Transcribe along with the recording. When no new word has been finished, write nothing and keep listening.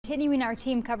Continuing our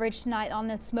team coverage tonight on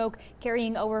the smoke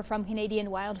carrying over from Canadian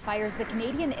wildfires, the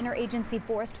Canadian Interagency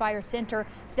Forest Fire Center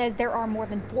says there are more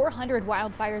than 400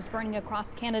 wildfires burning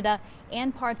across Canada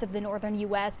and parts of the northern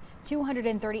U.S.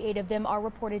 238 of them are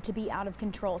reported to be out of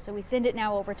control. So we send it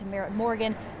now over to Merritt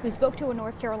Morgan, who spoke to a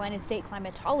North Carolina state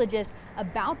climatologist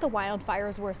about the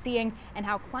wildfires we're seeing and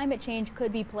how climate change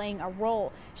could be playing a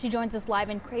role. She joins us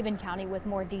live in Craven County with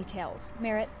more details.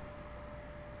 Merritt.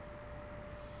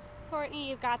 Courtney,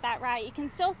 you've got that right. You can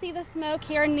still see the smoke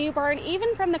here in Newbern,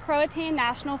 even from the Croatan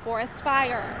National Forest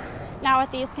fire. Now,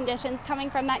 with these conditions coming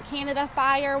from that Canada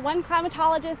fire, one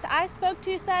climatologist I spoke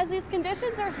to says these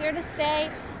conditions are here to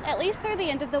stay at least through the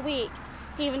end of the week.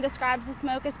 He even describes the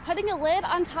smoke as putting a lid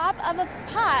on top of a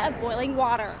pot of boiling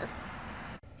water.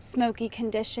 Smoky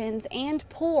conditions and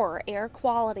poor air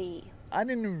quality. I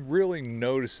didn't really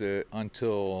notice it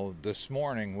until this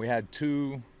morning. We had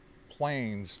two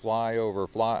planes fly over,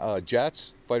 fighter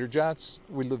jets.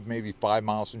 We lived maybe 5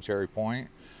 miles from Cherry Point,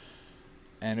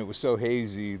 and it was so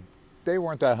hazy. They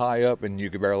weren't that high up and you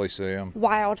could barely see them.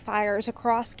 Wildfires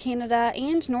across Canada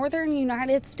and northern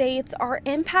United States are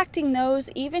impacting those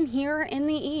even here in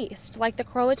the east, like the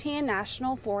Croatan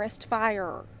National Forest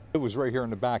fire. It was right here in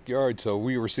the backyard, so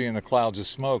we were seeing the clouds of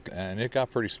smoke, and it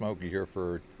got pretty smoky here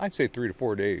for, I'd say, 3 to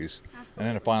 4 days. Absolutely. And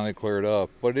then it finally cleared up,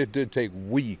 but it did take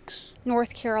weeks.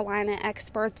 North Carolina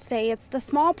experts say it's the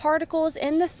small particles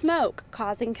in the smoke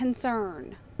causing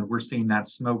concern. We're seeing that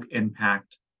smoke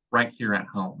impact right here at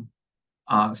home.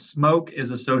 Smoke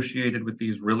is associated with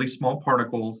these really small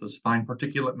particles, this fine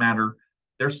particulate matter.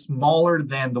 They're smaller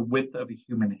than the width of a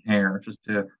human hair, just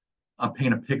to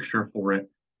paint a picture for it.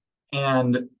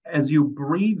 And as you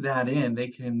breathe that in, they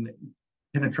can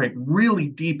penetrate really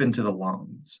deep into the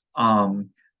lungs.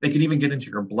 They can even get into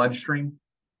your bloodstream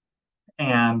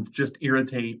and just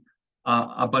irritate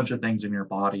a bunch of things in your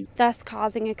body. Thus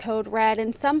causing a code red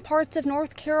in some parts of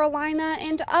North Carolina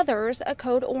and others a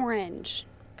code orange.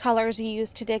 Colors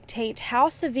used to dictate how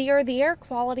severe the air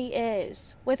quality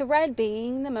is, with red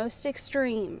being the most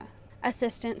extreme.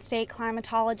 Assistant State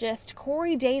Climatologist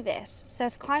Corey Davis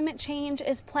says climate change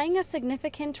is playing a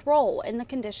significant role in the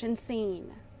conditions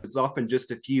seen. It's often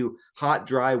just a few hot,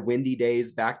 dry, windy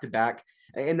days back to back,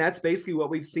 and that's basically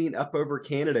what we've seen up over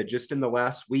Canada just in the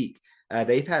last week.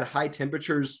 They've had high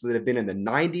temperatures that have been in the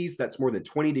 90s. That's more than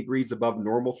 20 degrees above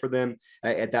normal for them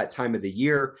at that time of the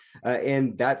year,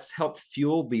 and that's helped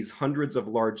fuel these hundreds of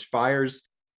large fires.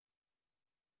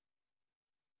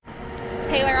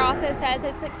 Taylor also says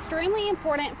it's extremely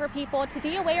important for people to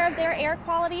be aware of their air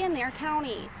quality in their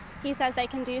county. He says they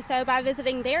can do so by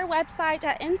visiting their website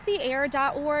at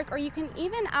ncair.org, or you can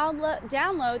even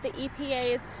download the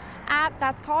EPA's app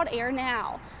that's called Air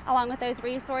Now. Along with those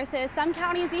resources, some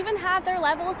counties even have their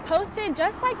levels posted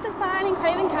just like the sign in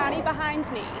Craven County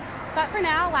behind me. But for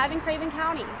now, live in Craven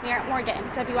County, Merritt Morgan,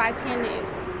 WITN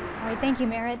News. All right, thank you,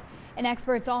 Merritt. And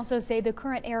experts also say the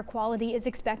current air quality is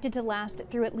expected to last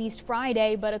through at least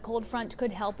Friday, but a cold front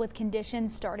could help with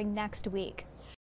conditions starting next week.